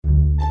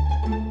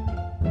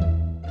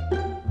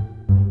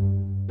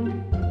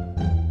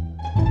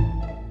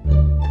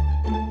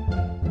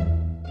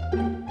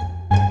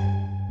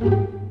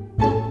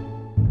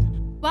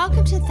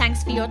to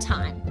Thanks for Your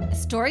Time, a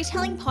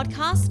storytelling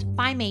podcast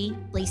by me,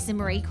 Lisa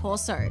Marie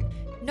Corso.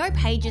 No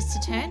pages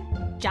to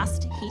turn,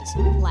 just hit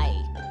play.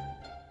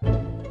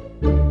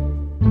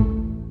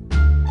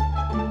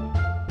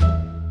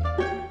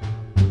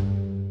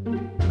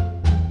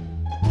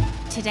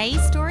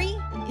 Today's story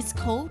is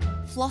called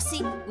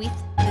Flossing with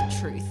the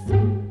Truth.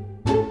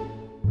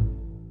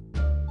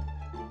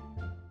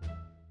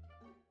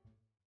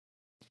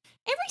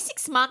 Every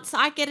 6 months,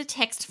 I get a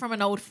text from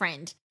an old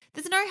friend.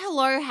 There's no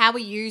hello, how are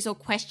yous, or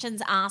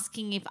questions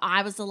asking if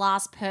I was the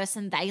last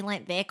person they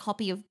lent their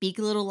copy of Big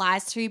Little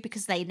Lies to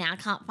because they now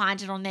can't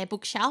find it on their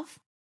bookshelf.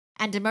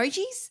 And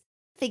emojis?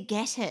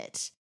 Forget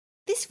it.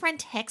 This friend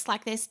texts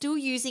like they're still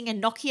using a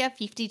Nokia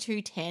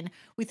 5210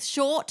 with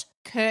short,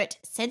 curt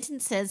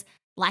sentences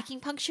lacking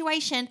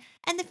punctuation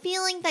and the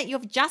feeling that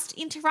you've just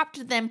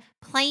interrupted them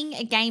playing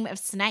a game of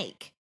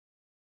Snake.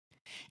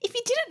 If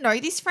you didn't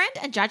know this friend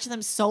and judge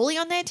them solely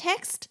on their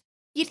text,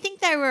 you'd think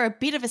they were a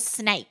bit of a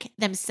snake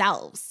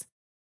themselves.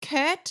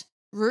 Curt,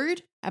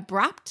 rude,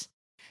 abrupt.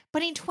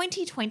 But in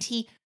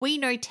 2020, we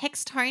know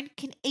text tone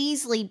can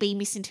easily be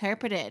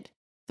misinterpreted.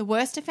 The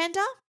worst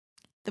offender?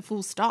 The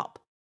full stop.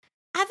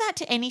 Add that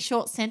to any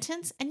short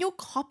sentence and you'll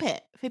cop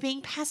it for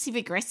being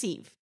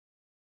passive-aggressive.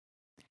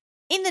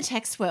 In the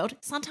text world,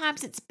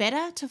 sometimes it's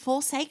better to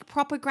forsake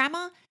proper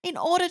grammar in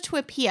order to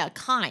appear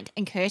kind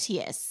and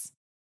courteous.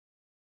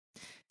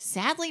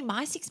 Sadly,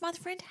 my 6-month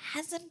friend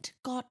hasn't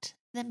got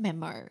the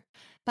memo.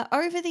 But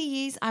over the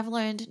years, I've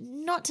learned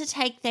not to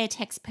take their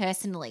texts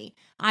personally.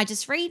 I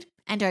just read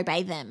and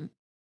obey them.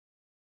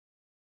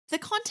 The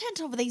content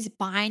of these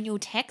biannual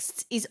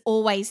texts is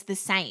always the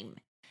same.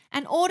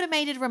 An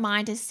automated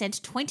reminder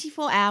sent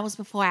 24 hours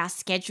before our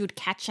scheduled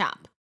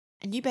catch-up.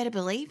 And you better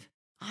believe,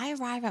 I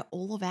arrive at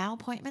all of our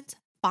appointments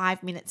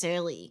 5 minutes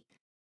early.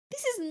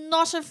 This is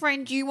not a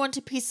friend you want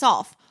to piss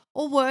off,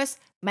 or worse,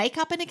 make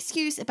up an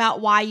excuse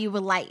about why you were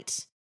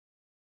late.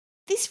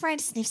 This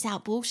friend sniffs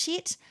out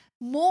bullshit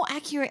more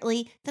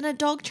accurately than a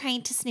dog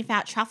trained to sniff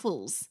out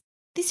truffles.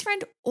 This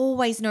friend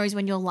always knows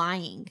when you're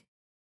lying.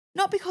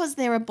 Not because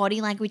they're a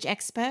body language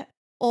expert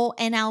or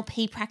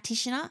NLP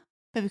practitioner,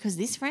 but because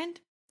this friend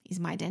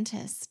is my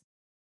dentist.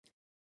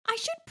 I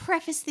should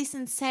preface this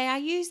and say I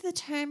use the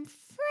term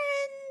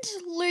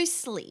friend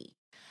loosely.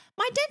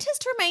 My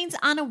dentist remains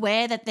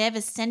unaware that they've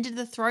ascended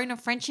the throne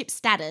of friendship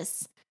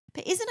status,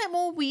 but isn't it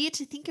more weird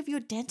to think of your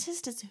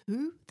dentist as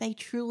who they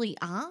truly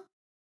are?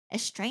 A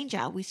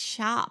stranger with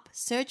sharp,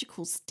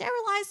 surgical,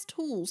 sterilized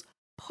tools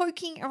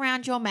poking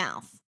around your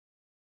mouth.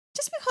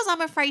 Just because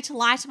I'm afraid to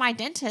lie to my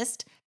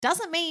dentist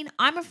doesn't mean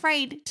I'm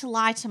afraid to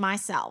lie to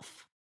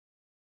myself.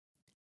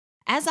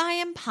 As I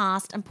am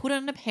passed and put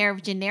on a pair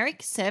of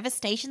generic service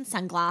station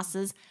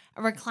sunglasses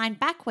and recline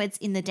backwards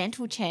in the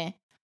dental chair,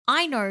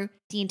 I know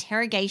the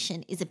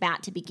interrogation is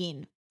about to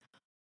begin.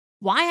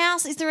 Why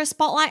else is there a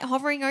spotlight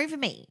hovering over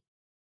me?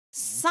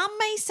 Some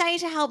may say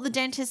to help the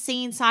dentist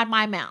see inside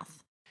my mouth.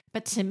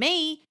 But to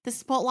me, the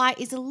spotlight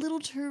is a little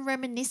too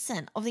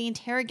reminiscent of the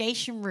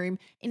interrogation room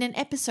in an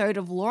episode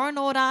of Law &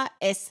 Order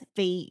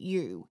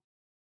SVU.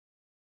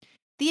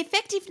 The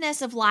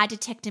effectiveness of lie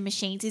detector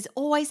machines is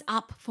always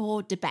up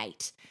for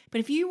debate,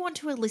 but if you want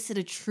to elicit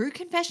a true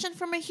confession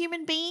from a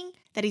human being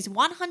that is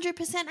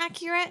 100%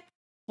 accurate,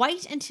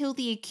 wait until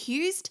the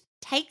accused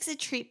takes a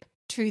trip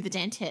to the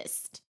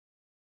dentist.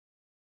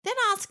 Then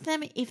ask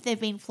them if they've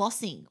been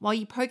flossing while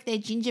you poke their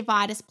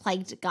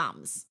gingivitis-plagued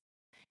gums.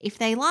 If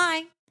they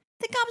lie,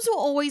 the gums will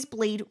always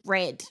bleed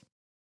red.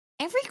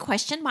 Every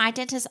question my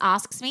dentist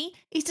asks me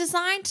is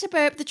designed to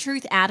burp the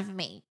truth out of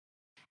me.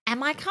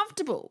 Am I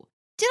comfortable?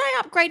 Did I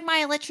upgrade my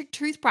electric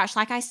toothbrush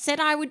like I said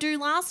I would do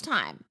last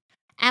time?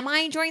 Am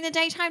I enjoying the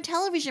daytime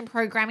television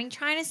programming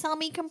trying to sell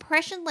me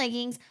compression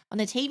leggings on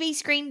the TV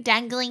screen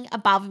dangling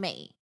above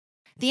me?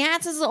 The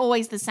answers are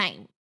always the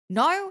same.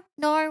 No,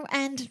 no,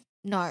 and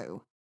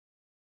no.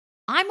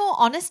 I'm more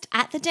honest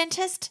at the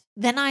dentist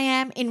than I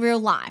am in real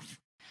life.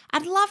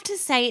 I'd love to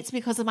say it's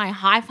because of my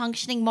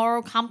high-functioning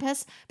moral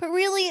compass, but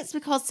really it's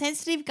because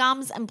sensitive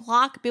gums and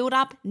plaque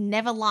build-up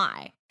never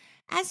lie.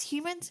 As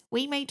humans,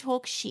 we may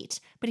talk shit,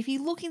 but if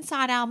you look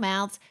inside our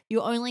mouths,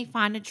 you'll only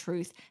find the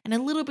truth and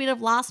a little bit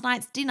of last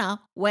night's dinner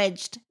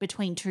wedged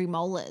between two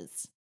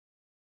molars.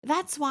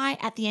 That's why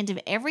at the end of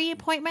every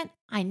appointment,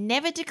 I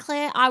never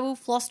declare I will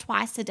floss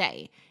twice a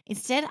day.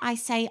 Instead, I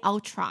say I'll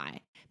try,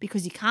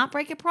 because you can't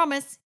break a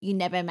promise you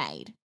never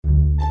made.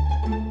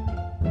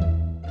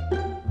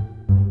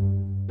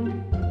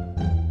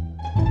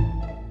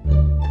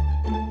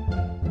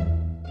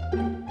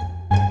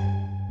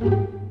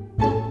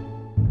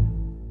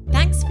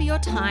 Your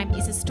Time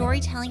is a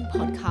storytelling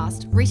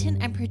podcast written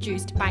and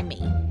produced by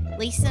me,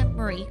 Lisa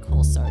Marie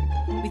Corso,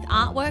 with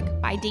artwork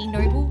by Dean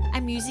Noble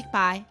and music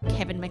by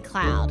Kevin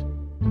MacLeod.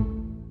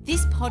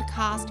 This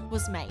podcast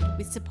was made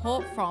with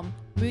support from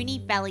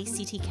Moonee Valley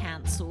City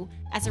Council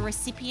as a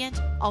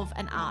recipient of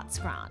an arts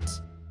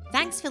grant.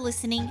 Thanks for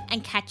listening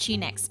and catch you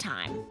next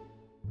time.